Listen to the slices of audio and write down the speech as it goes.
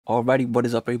Alrighty, what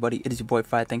is up everybody? It is your boy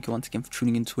Farai. Thank you once again for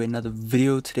tuning into another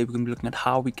video. Today we're going to be looking at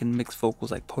how we can mix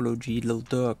vocals like Polo G, Lil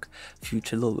Durk,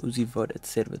 Future, Lil Uzi Vert,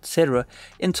 etc,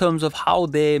 in terms of how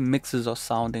their mixes are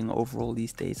sounding overall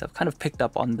these days. I've kind of picked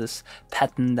up on this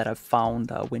pattern that I've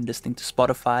found when listening to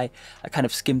Spotify. I kind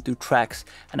of skim through tracks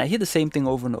and I hear the same thing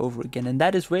over and over again, and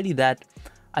that is really that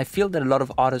I feel that a lot of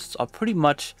artists are pretty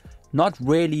much not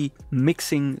really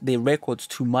mixing their records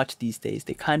too much these days.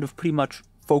 They kind of pretty much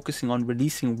focusing on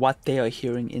releasing what they are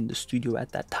hearing in the studio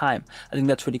at that time. I think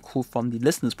that's really cool from the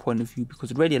listener's point of view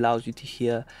because it really allows you to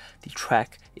hear the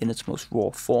track in its most raw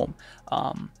form.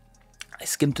 I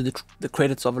skimmed to the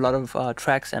credits of a lot of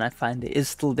tracks, and I find there is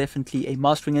still definitely a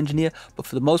mastering engineer, but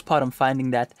for the most part I'm finding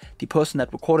that the person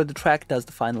that recorded the track does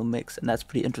the final mix, and that's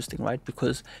pretty interesting, right?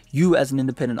 Because you as an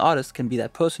independent artist can be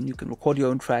that person. You can record your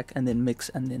own track and then mix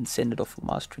and then send it off for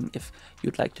mastering if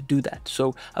you'd like to do that.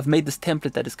 So I've made this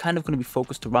template that is kind of going to be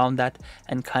focused around that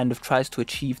and kind of tries to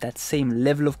achieve that same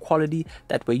level of quality.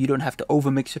 That way you don't have to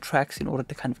overmix your tracks in order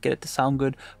to kind of get it to sound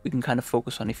good. We can kind of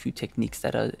focus on a few techniques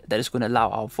that is going to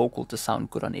allow our vocal to sound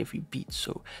good on every beat.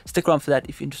 So stick around for that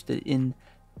if you're interested in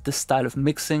this style of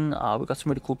mixing. We've got some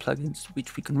really cool plugins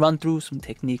which we can run through, some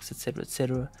techniques,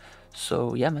 etc.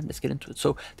 So yeah, man, let's get into it.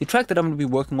 So the track that I'm going to be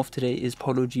working off today is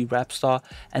Polo G Rap Star,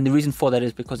 and the reason for that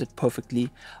is because it perfectly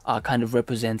kind of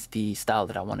represents the style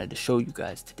that I wanted to show you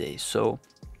guys today. So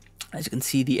as you can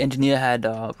see, the engineer had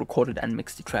recorded and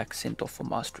mixed the track, sent off for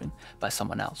mastering by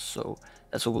someone else. So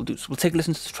that's what we'll do. So we'll take a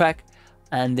listen to the track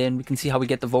and then we can see how we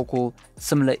get the vocal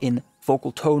similar in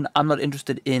vocal tone. I'm not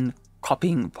interested in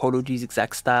copying Polo G's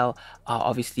exact style.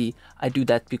 Obviously I do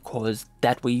that because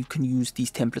that way you can use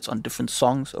these templates on different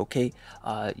songs. Okay,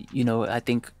 you know, I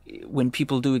think when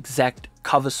people do exact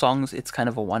cover songs, it's kind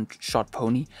of a one-shot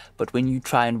pony, but when you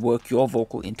try and work your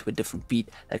vocal into a different beat,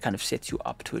 that kind of sets you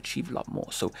up to achieve a lot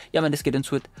more. So yeah, man, let's get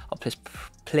into it. I'll press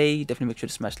play. Definitely make sure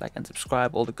to smash like and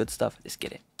subscribe, all the good stuff. Let's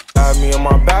get it. Got me on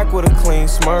my back with a clean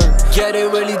smirk. Yeah, they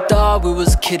really thought we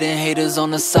was kidding. Haters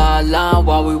on the sideline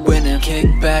while we winning. Kick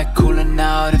back, cooling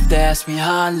out if they ask me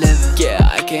how I'm living. Yeah,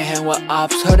 I can't hang with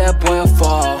ops, heard that boy a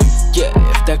fall. Yeah,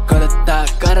 if that girl a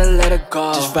thought, gotta let her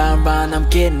go. Just round, I'm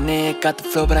getting it. Got the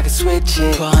flow, but I can switch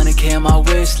it. Put 100K on my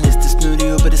wish list. This new to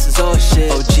you, but this is old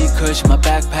shit. OG Kush, my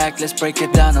backpack, let's break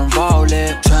it down and roll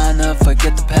it. Trying to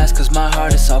forget the past, cause my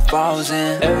heart is all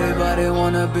frozen. Everybody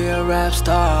wanna be a rap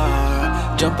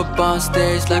star. Jump up on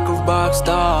stage like a rock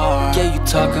star. Yeah, you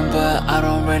talking, but I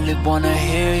don't really wanna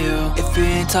hear you. If you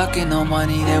ain't talking no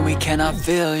money, then we cannot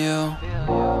feel you.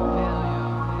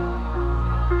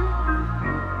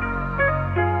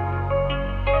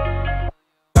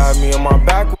 Me on my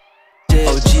back.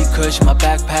 OG Kush, my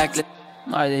backpack.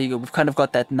 Alright, there you go. We've kind of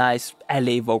got that nice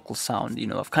LA vocal sound. You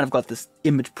know, I've kind of got this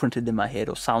image printed in my head,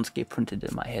 or soundscape printed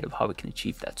in my head, of how we can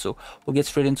achieve that. So we'll get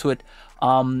straight into it.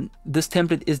 This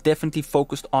template is definitely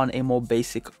focused on a more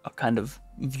basic kind of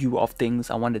view of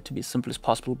things. I want it to be as simple as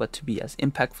possible, but to be as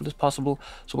impactful as possible.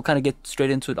 So we'll kind of get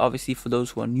straight into it. Obviously, for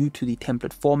those who are new to the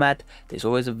template format, there's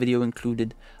always a video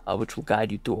included which will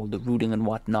guide you through all the routing and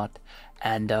whatnot.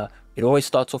 And it always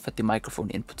starts off at the microphone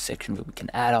input section where we can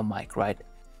add our mic, right?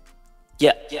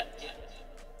 Yeah.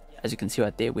 As you can see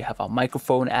right there, we have our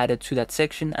microphone added to that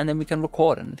section, and then we can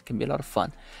record, and it can be a lot of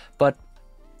fun. But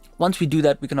once we do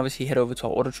that, we can obviously head over to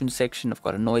our auto-tune section. I've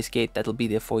got a NoiseGate that'll be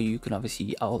there for you. You can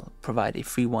obviously, I'll provide a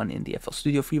free one in the FL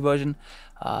Studio free version.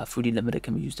 Fruity Limited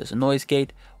can be used as a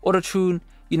NoiseGate. Auto-tune,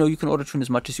 you know, you can auto-tune as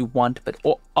much as you want, but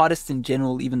artists in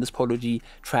general, even this Polo G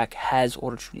track has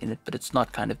auto-tune in it, but it's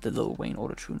not kind of the Lil Wayne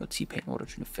auto-tune or T-Pain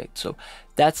auto-tune effect. So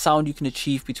that sound you can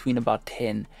achieve between about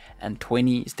 10 and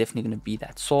 20 is definitely going to be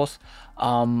that source.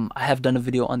 I have done a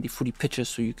video on the Fruity Pictures,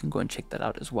 so you can go and check that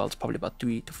out as well. It's probably about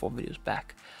 3 to 4 videos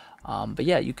back. But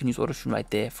yeah, you can use auto-tune right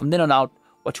there. From then on out,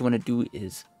 what you want to do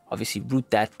is obviously route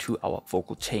that to our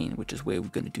vocal chain, which is where we're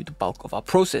going to do the bulk of our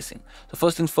processing. So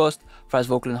first things first, Farai's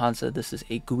Vocal Enhancer. This is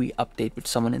a GUI update which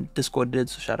someone in Discord did,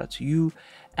 so shout out to you.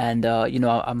 And you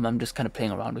know, I'm just kind of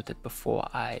playing around with it before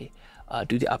I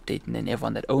do the update, and then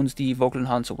everyone that owns the Vocal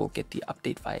Enhancer will get the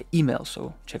update via email,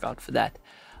 so check out for that.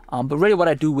 But really what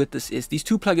I do with this is these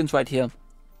two plugins right here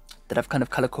that I've kind of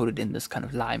color coded in this kind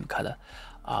of lime color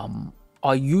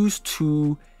are used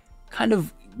to kind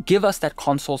of give us that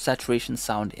console saturation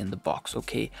sound in the box.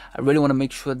 Okay, I really want to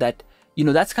make sure that, you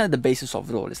know, that's kind of the basis of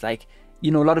it all. It's like,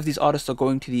 you know, a lot of these artists are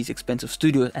going to these expensive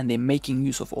studios and they're making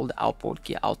use of all the outboard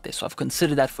gear out there. So I've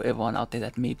considered that for everyone out there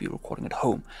that may be recording at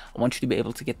home. I want you to be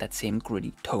able to get that same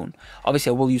gritty tone. Obviously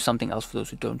I will use something else for those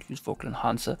who don't use Vocal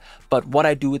Enhancer, but what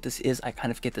I do with this is I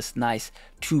kind of get this nice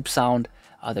tube sound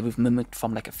that we've mimicked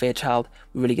from like a Fairchild.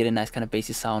 We really get a nice kind of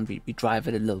bassy sound. We drive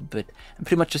it a little bit, and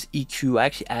pretty much just EQ. I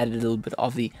actually added a little bit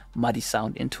of the muddy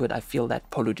sound into it. I feel that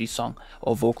Polo G song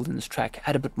or vocal in this track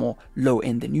had a bit more low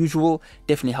end than usual.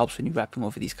 Definitely helps when you're rapping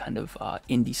over these kind of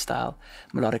indie style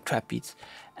melodic trap beats,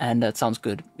 and it sounds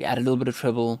good. We add a little bit of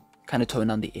treble, kind of tone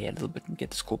down the air a little bit and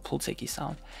get this cool pull-takey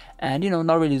sound. And, you know,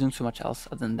 not really doing too much else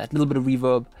other than that little bit of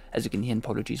reverb. As you can hear in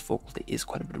Polo G's vocals, there is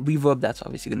quite a bit of reverb. That's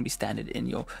obviously going to be standard in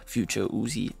your future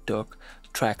Uzi, Durk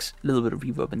tracks. A little bit of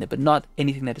reverb in there, but not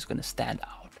anything that is going to stand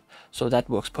out. So that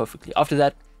works perfectly. After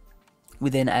that, we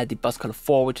then add the bus color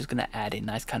 4, which is going to add a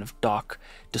nice kind of dark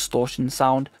distortion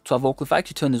sound to our vocal. If I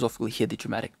actually turn this off, we'll hear the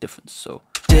dramatic difference. So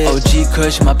OG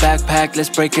Kush, my backpack, let's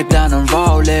break it down and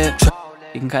roll it.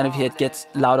 You can kind of hear it gets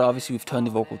louder. Obviously, we've turned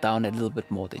the vocal down a little bit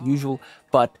more than usual,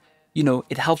 but you know,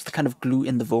 it helps to kind of glue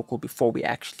in the vocal before we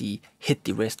actually hit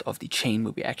the rest of the chain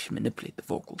where we actually manipulate the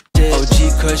vocal.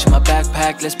 OG Kush, my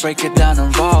backpack, let's break it down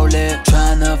and roll it.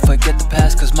 Trying to forget the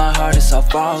past cause my heart is all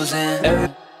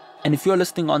frozen. And if you're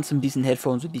listening on some decent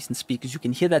headphones with decent speakers, you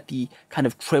can hear that the kind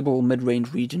of treble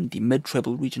mid-range region, the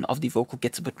mid-treble region of the vocal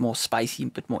gets a bit more spicy, a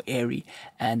bit more airy,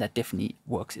 and that definitely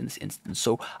works in this instance.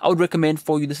 So I would recommend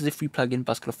for you, this is a free plugin,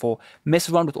 Bus Color 4, mess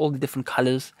around with all the different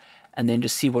colors, and then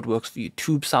just see what works for you.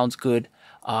 Tube sounds good,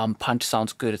 Punch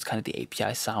sounds good, it's kind of the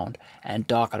API sound, and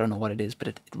Dark, I don't know what it is, but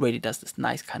it really does this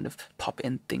nice kind of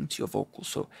top-end thing to your vocals.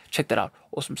 So check that out,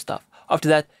 awesome stuff. After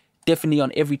that, definitely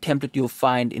on every template you'll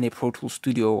find in a Pro Tools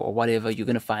studio or whatever, you're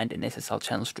going to find an SSL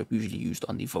channel strip usually used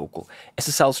on the vocal.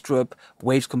 SSL strip,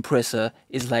 Waves compressor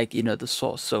is like, you know, the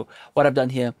source. So what I've done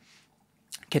here,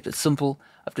 kept it simple.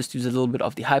 I've just used a little bit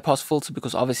of the high pass filter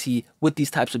because obviously with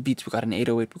these types of beats, we got an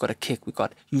 808, we got a kick, we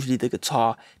got usually the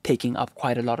guitar taking up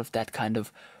quite a lot of that kind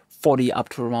of 40 up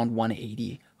to around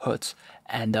 180 hertz.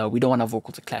 And we don't want our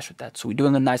vocal to clash with that. So we're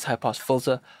doing a nice high pass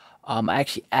filter. I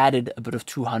actually added a bit of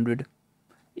 200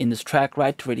 in this track,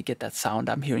 right, to really get that sound.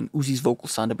 I'm hearing Uzi's vocal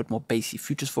sound a bit more bassy,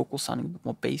 Future's vocal sounding a bit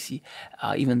more bassy,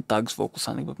 even Thug's vocal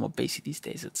sounding a bit more bassy these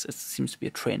days. It seems to be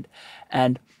a trend.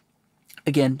 And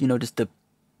again, you know, just the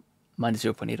minus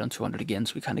 0.8 on 200 again,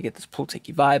 so we kind of get this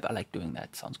pull-takey vibe. I like doing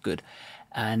that, sounds good.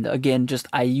 And again, just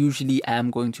I usually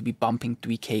am going to be bumping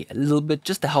 3K a little bit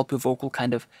just to help your vocal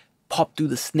kind of pop through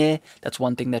the snare. That's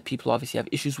one thing that people obviously have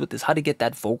issues with, is how to get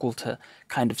that vocal to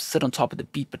kind of sit on top of the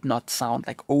beat but not sound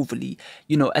like overly,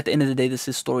 you know, at the end of the day, this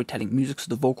is storytelling music, so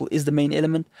the vocal is the main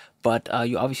element, but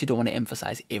you obviously don't want to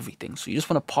emphasize everything. So you just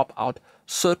want to pop out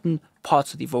certain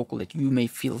parts of the vocal that you may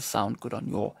feel sound good on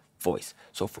your voice.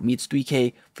 So for me, it's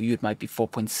 3K. For you, it might be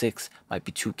 4.6, might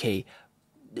be 2K,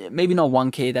 maybe not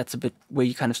 1K. That's a bit where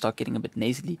you kind of start getting a bit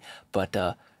nasally, but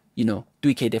you know,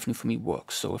 3K definitely for me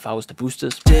works. So if I was to boost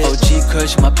this, OG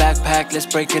Kush, my backpack, let's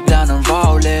break it down and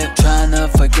roll it. Trying to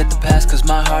forget the past cause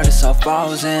my heart is all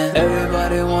frozen.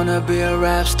 Everybody wanna be a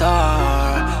rap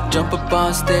star, jump up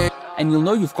on stage. and you'll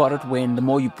know you've got it when the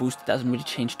more you boost, it doesn't really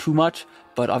change too much,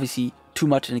 but obviously too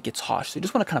much and it gets harsh. So you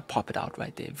just want to kind of pop it out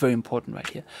right there. Very important right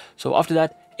here. So after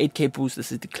that, 8K boost.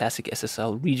 This is the classic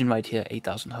SSL region right here,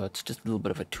 8000 hertz, just a little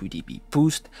bit of a 2 dB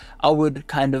boost. I would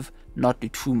kind of not do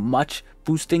too much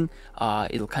boosting.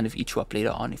 It'll kind of eat you up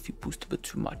later on if you boost a bit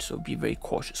too much, so be very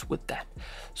cautious with that.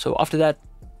 So after that,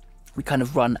 we kind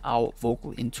of run our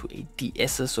vocal into a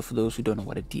de-esser. So for those who don't know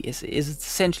what a de-esser is, it's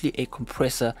essentially a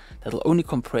compressor that'll only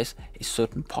compress a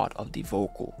certain part of the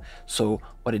vocal. So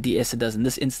what a de-esser does in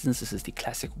this instance, this is the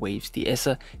classic Waves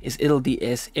de-esser, is it'll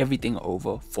de-ess everything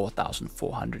over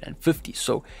 4450.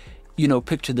 So, you know,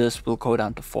 picture this, we'll go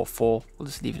down to 4.4, we'll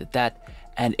just leave it at that.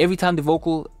 And every time the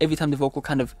vocal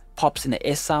kind of pops in an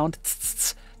S sound,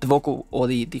 the vocal or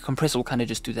the compressor will kind of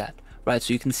just do that. Right,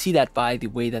 so you can see that by the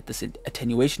way that this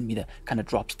attenuation meter kind of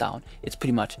drops down. It's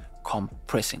pretty much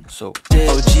compressing. So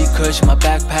OG Kush, my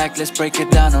backpack, let's break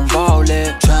it down and roll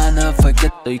it. Trying to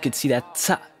forget. So you can see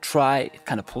that try, it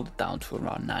kind of pulled it down to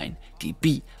around 9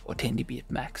 dB or 10 dB at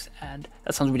max, and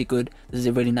that sounds really good. This is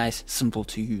a really nice, simple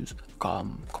to use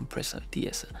compressor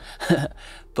de-esser.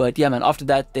 But yeah, man, after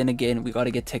that, then again, we got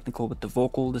to get technical with the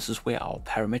vocal. This is where our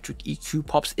parametric EQ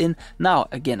pops in. Now,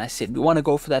 again, I said we want to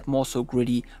go for that more so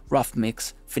gritty, rough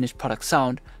mix, finished product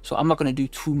sound. So I'm not going to do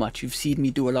too much. You've seen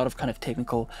me do a lot of kind of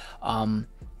technical,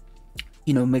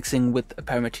 you know, mixing with a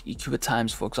parametric EQ at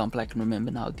times. For example, I can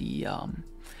remember now the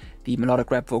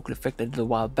melodic rap vocal effect I did a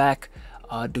while back,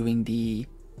 doing the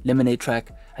Lemonade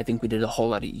track. I think we did a whole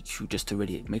lot of EQ just to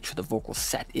really make sure the vocal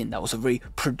sat in. That was a very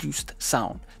produced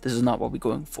sound. This is not what we're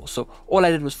going for. So all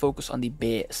I did was focus on the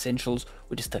bare essentials,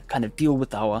 which is to kind of deal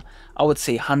with our, I would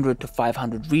say, 100 to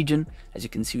 500 region. As you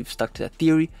can see, we've stuck to that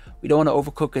theory. We don't want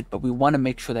to overcook it, but we want to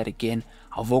make sure that, again,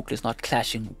 our vocal is not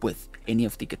clashing with any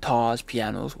of the guitars,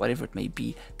 pianos, whatever it may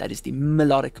be. That is the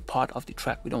melodic part of the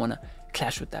track. We don't want to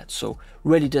clash with that. So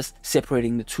really just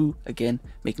separating the two, again,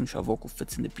 making sure our vocal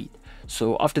fits in the beat.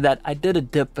 So after that, I did a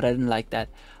dip, but I didn't like that.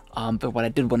 But what I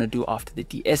did want to do after the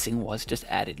de-essing was just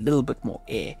add a little bit more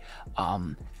air.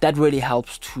 That really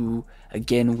helps to,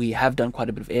 again, we have done quite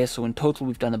a bit of air. So in total,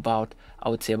 we've done about, I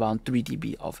would say, around 3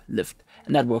 dB of lift.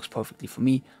 And that works perfectly for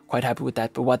me. Quite happy with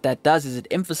that. But what that does is it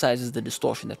emphasizes the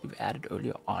distortion that we've added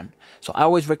earlier on. So I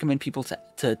always recommend people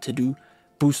to do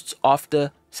boosts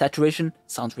after saturation.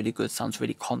 Sounds really good. Sounds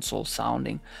really console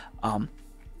sounding.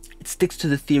 It sticks to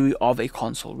the theory of a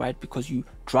console, right? Because you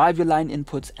drive your line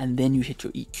inputs and then you hit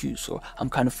your EQ. So I'm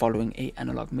kind of following a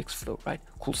analog mix flow, right?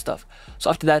 Cool stuff. So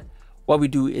after that, what we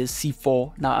do is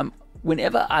C4. Now,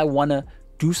 whenever I want to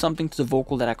do something to the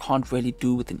vocal that I can't really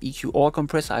do with an EQ or a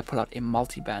compressor, I pull out a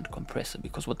multi-band compressor,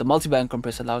 because what the multi-band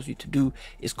compressor allows you to do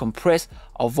is compress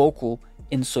our vocal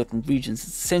in certain regions.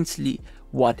 It's essentially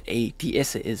what a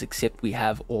de-esser is, except we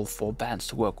have all 4 bands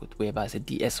to work with, whereas a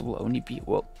de-esser will only be,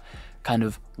 well, kind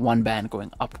of 1 band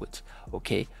going upwards.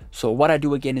 Okay, so what I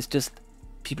do again is just,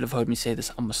 people have heard me say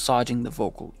this, I'm massaging the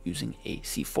vocal using a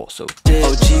C4. So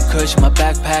OG Kush, my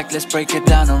backpack, let's break it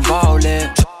down and roll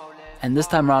it. And this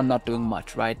time around, not doing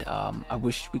much, right? I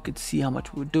wish we could see how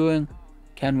much we were doing.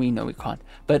 Can we? No, we can't.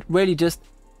 But really just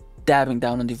dabbing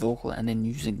down on the vocal and then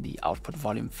using the output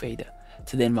volume fader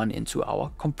to then run into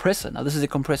our compressor. Now this is a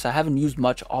compressor I haven't used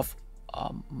much of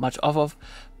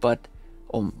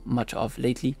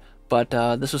lately, but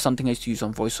this was something I used to use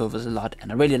on voiceovers a lot,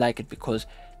 and I really like it because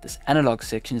this analog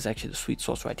section is actually the sweet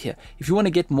sauce right here. If you want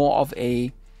to get more of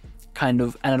a kind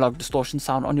of analog distortion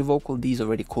sound on your vocal, these are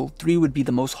really cool. 3 would be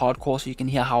the most hardcore, so you can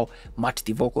hear how much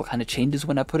the vocal kind of changes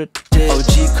when I put it.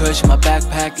 OG Kush, my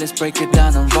backpack, let's break it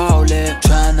down and roll it.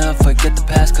 Trying to forget the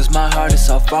past cause my heart is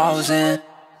all frozen.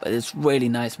 But it's really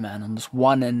nice, man. On this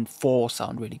 1 and 4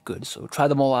 sound really good. So try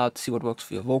them all out, see what works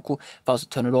for your vocal. If I was to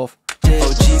turn it off,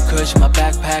 OG Kush, my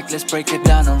backpack, let's break it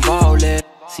down and roll it.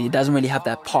 See, it doesn't really have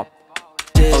that pop.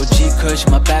 OG Kush,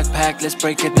 my backpack, let's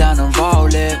break it down and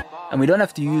roll it. And we don't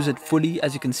have to use it fully.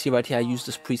 As you can see right here, I used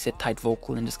this preset tight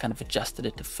vocal and just kind of adjusted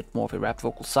it to fit more of a rap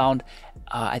vocal sound.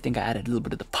 I think I added a little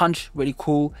bit of the punch, really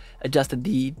cool. Adjusted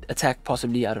the attack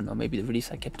possibly, I don't know, maybe the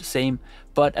release I kept the same.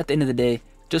 But at the end of the day,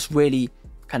 just really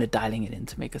kind of dialing it in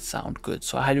to make it sound good.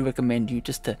 So I highly recommend you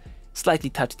just to slightly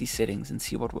touch these settings and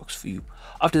see what works for you.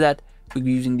 After that, we'll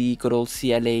be using the good old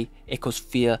CLA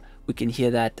Echosphere. We can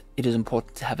hear that it is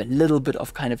important to have a little bit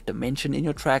of kind of dimension in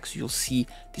your tracks. So you'll see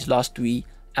these last 3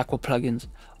 Aqua plugins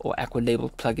or Aqua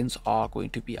labeled plugins are going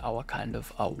to be our kind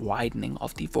of widening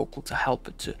of the vocal to help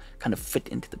it to kind of fit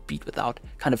into the beat without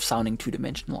kind of sounding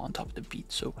 2-dimensional on top of the beat.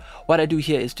 So what I do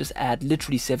here is just add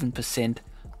literally 7%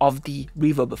 of the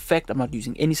reverb effect. I'm not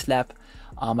using any slap.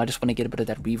 I just want to get a bit of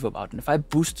that reverb out. And if I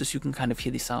boost this, you can kind of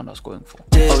hear the sound I was going for.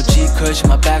 OG Kush,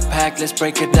 my backpack, let's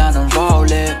break it down and roll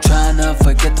it. Trying to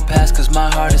forget the past cause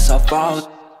my heart is all frozen.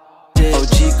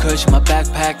 OG Kush, my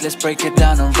backpack, let's break it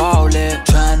down and roll it.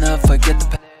 Trying to forget the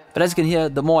past. But as you can hear,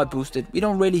 the more I boost it, we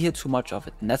don't really hear too much of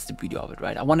it. And that's the beauty of it,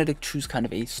 right? I wanted to choose kind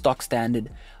of a stock standard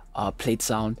plate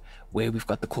sound where we've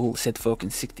got the cool set fork in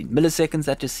 16 milliseconds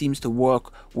that just seems to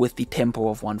work with the tempo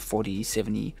of 140,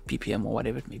 70 ppm or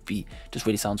whatever it may be. Just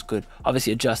really sounds good.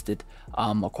 Obviously adjusted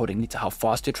accordingly to how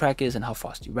fast your track is and how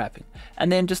fast you're rapping.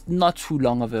 And then just not too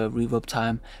long of a reverb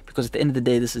time, because at the end of the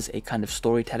day, this is a kind of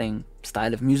storytelling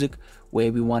style of music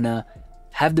where we want to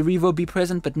have the reverb be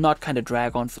present but not kind of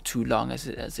drag on for too long as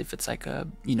if it's like a,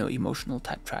 you know, emotional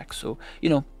type track. So, you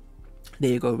know,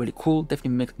 there you go, really cool.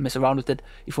 Definitely mess around with it.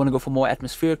 If you want to go for more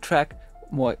atmospheric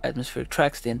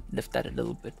tracks, then lift that a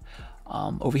little bit.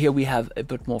 Over here we have a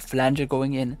bit more flanger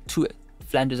going in. 2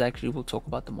 flangers actually, we'll talk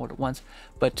about them all at once,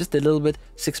 but just a little bit.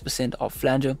 6% of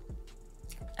flanger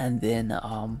and then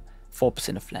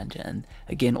 4% of flanger. And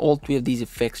again, all 3 of these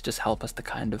effects just help us to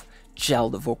kind of gel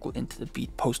the vocal into the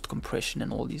beat, post compression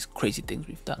and all these crazy things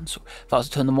we've done. So if I was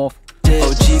to turn them off,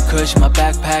 OG Kush, my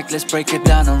backpack, let's break it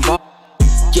down and roll.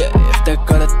 Yeah, if that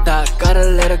girl a thought, gotta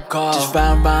let her go. Just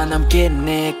round, I'm getting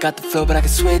it. Got the flow, but I can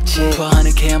switch it. Put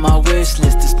 100K on my wish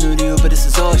list. It's new to you, but this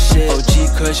is all shit.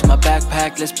 OG Kush, my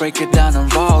backpack, let's break it down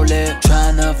and roll it.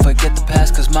 Trying to forget the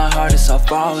past, cause my heart is all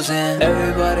frozen.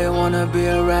 Everybody wanna be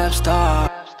a rap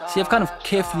star. See, I've kind of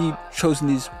carefully chosen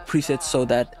these presets so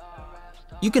that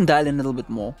You can dial in a little bit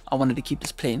more. I wanted to keep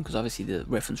this plain because obviously the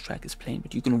reference track is plain,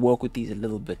 but you can work with these a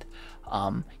little bit.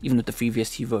 Even with the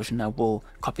FreeVST version, I will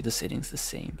copy the settings the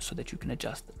same so that you can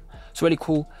adjust them. So really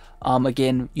cool.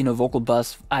 Again, you know, vocal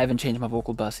bus. I haven't changed my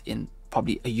vocal bus in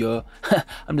probably a year.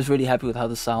 I'm just really happy with how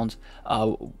this sounds.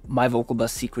 My vocal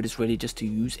bus secret is really just to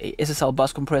use a SSL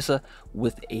bus compressor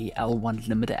with a L1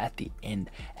 limiter at the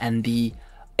end, and the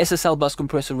SSL bus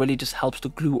compressor really just helps to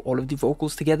glue all of the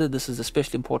vocals together. This is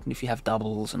especially important if you have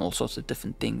doubles and all sorts of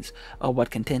different things.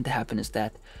 What can tend to happen is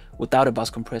that without a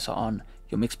bus compressor on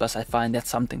your mix bus, I find that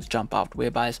some things jump out,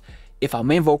 whereby if our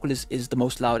main vocal is the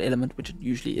most loud element, which it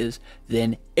usually is,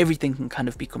 then everything can kind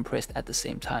of be compressed at the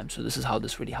same time. So this is how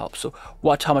this really helps. So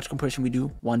watch how much compression we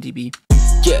do, 1 dB.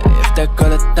 Yeah, if that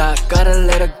girl a thought, gotta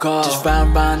let her go. Just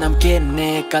round, I'm getting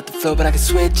it. Got the flow, but I can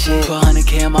switch it. Put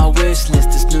 100K on my wish list.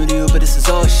 This new to you, but this is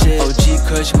all shit. OG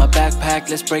Kush in my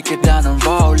backpack, let's break it down and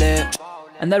roll it.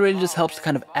 And that really just helps to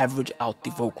kind of average out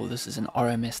the vocal. This is an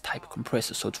RMS type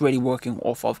compressor, so it's really working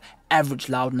off of average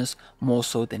loudness more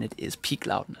so than it is peak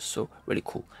loudness. So really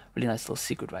cool, really nice little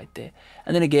secret right there.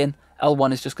 And then again,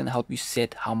 L1 is just going to help you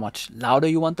set how much louder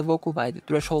you want the vocal by the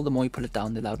threshold. The more you pull it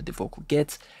down, the louder the vocal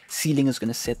gets. Ceiling is going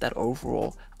to set that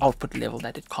overall output level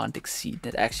that it can't exceed.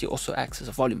 That actually also acts as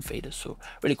a volume fader, so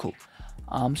really cool.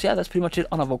 So yeah, that's pretty much it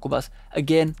on our vocal bus.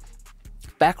 Again,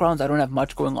 backgrounds, I don't have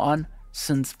much going on,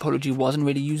 since Polo G wasn't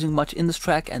really using much in this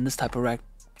track, and this type of rack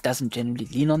doesn't generally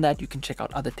lean on that. You can check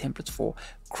out other templates for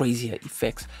crazier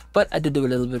effects, but I did do a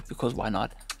little bit because why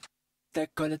not?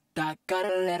 That girl that gotta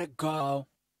let her go.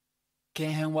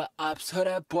 Can't hang with ops, heard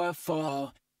that boy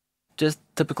fall. Just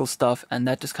typical stuff, and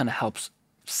that just kind of helps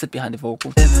sit behind the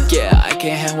vocal. Yeah, I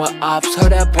can't hang with ops,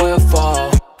 heard that boy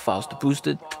fall. If I was to boost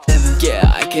it, yeah,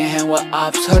 I can't hang with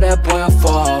ops, heard that boy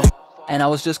fall. And I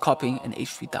was just copying an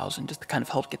H3000 just to kind of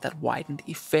help get that widened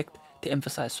effect to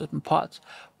emphasize certain parts.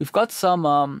 We've got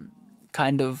some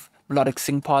kind of melodic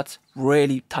sing parts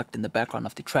really tucked in the background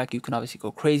of the track. You can obviously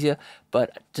go crazier,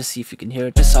 but just see if you can hear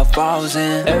it. Just so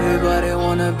frozen. Everybody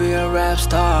wanna be a rap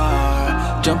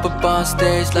star. Jump up on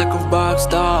stage like a rock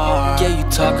star. Yeah, you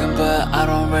talking, but I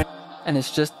don't really. And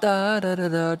it's just da da da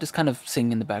da, just kind of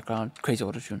sing in the background. Crazy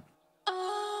auto-tune.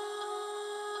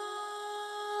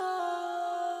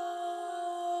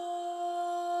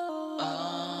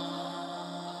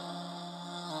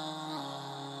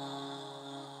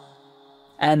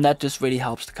 And that just really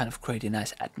helps to kind of create a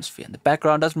nice atmosphere in the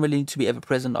background. Doesn't really need to be ever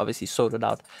present. Obviously, sorted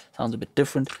out sounds a bit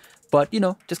different, but you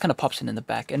know, just kind of pops in the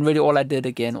back. And really, all I did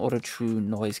again: auto-tune,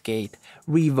 NoiseGate,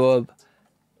 reverb,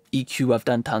 EQ. I've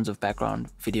done tons of background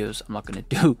videos. I'm not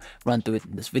gonna run through it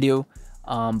in this video,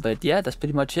 but yeah, that's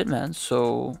pretty much it, man.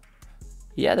 So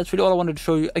yeah, that's really all I wanted to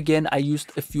show you. Again, I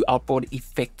used a few outboard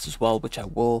effects as well, which I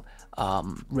will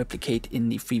replicate in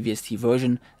the FreeVST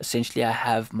version. Essentially, I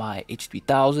have my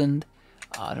H3000.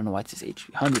 I don't know why it says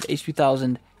H300,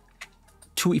 H3000,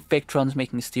 2 effectrons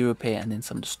making a stereo pair, and then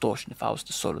some distortion. If I was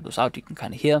to solo those out, you can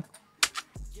kind of hear.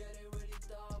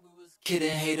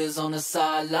 Kidding haters on the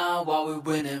sideline while we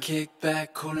winning. Kick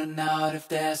back, cooling out if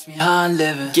they ask me how I'm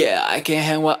living. Yeah, I can't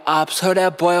hang with ops, heard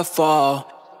that boy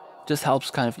fall. Just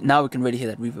helps kind of, now we can really hear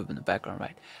that reverb in the background,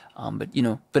 right? But you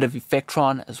know, bit of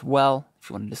effectron as well, if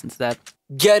you want to listen to that.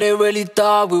 Yeah, they really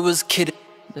thought we was kidding.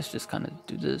 Let's just kind of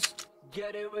do this. Yeah,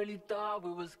 they really thought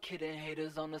we was kidding.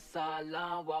 Haters on the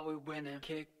sideline while we winning.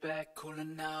 Kick back,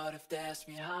 cooling out if they ask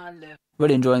me how I live.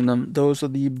 Really enjoying them. Those are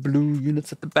the blue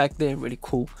units at the back there, really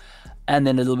cool. And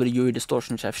then a little bit of Yuri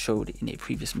distortion, which I've showed in a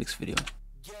previous mix video.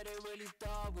 Yeah, they really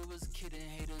thought we was kidding.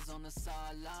 Haters on the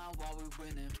sideline while we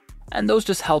winning. And those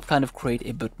just help kind of create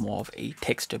a bit more of a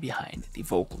texture behind the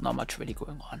vocal. Not much really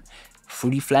going on.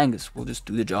 Fruity flangers will just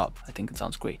do the job. I think it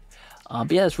sounds great.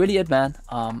 But yeah, that's really it, man.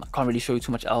 I can't really show you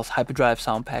too much else. Hyperdrive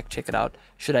sound pack, check it out.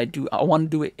 I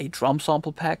want to do a drum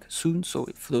sample pack soon. So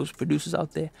for those producers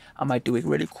out there, I might do a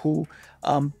really cool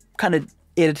kind of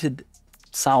edited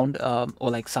sound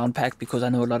or like sound pack, because I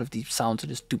know a lot of these sounds are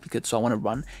just duplicates. So I want to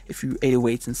run a few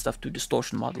 808s and stuff through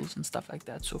distortion models and stuff like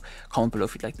that. So comment below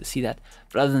if you'd like to see that.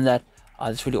 But other than that,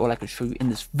 that's really all I could show you in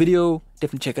this video.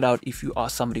 Definitely check it out if you are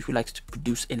somebody who likes to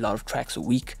produce a lot of tracks a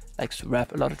week, likes to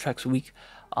rap a lot of tracks a week.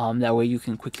 That way you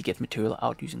can quickly get material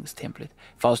out using this template.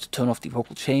 If I was to turn off the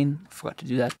vocal chain, I forgot to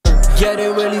do that. Yeah, they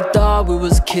really thought we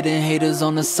was kidding. Haters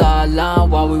on the sideline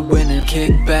while we winning.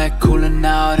 Kick back, cooling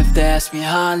out if they ask me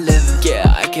how I'm living.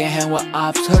 Yeah, I can't hang with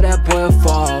ops, heard that boy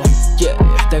fall. Yeah,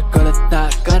 if that girl a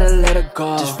thought, gotta let her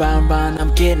go. Just round,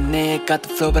 I'm getting it. Got the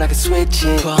flow, but I can switch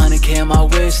it. Put 100K on my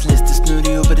wish list. This new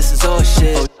to you, but this is all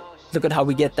shit. Look at how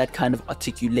we get that kind of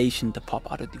articulation to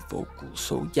pop out of the vocals.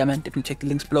 So yeah, man, definitely check the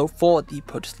links below for the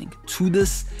purchase link to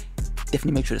this.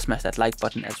 Definitely make sure to smash that like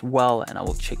button as well, and I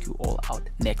will check you all out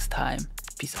next time.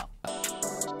 Peace out.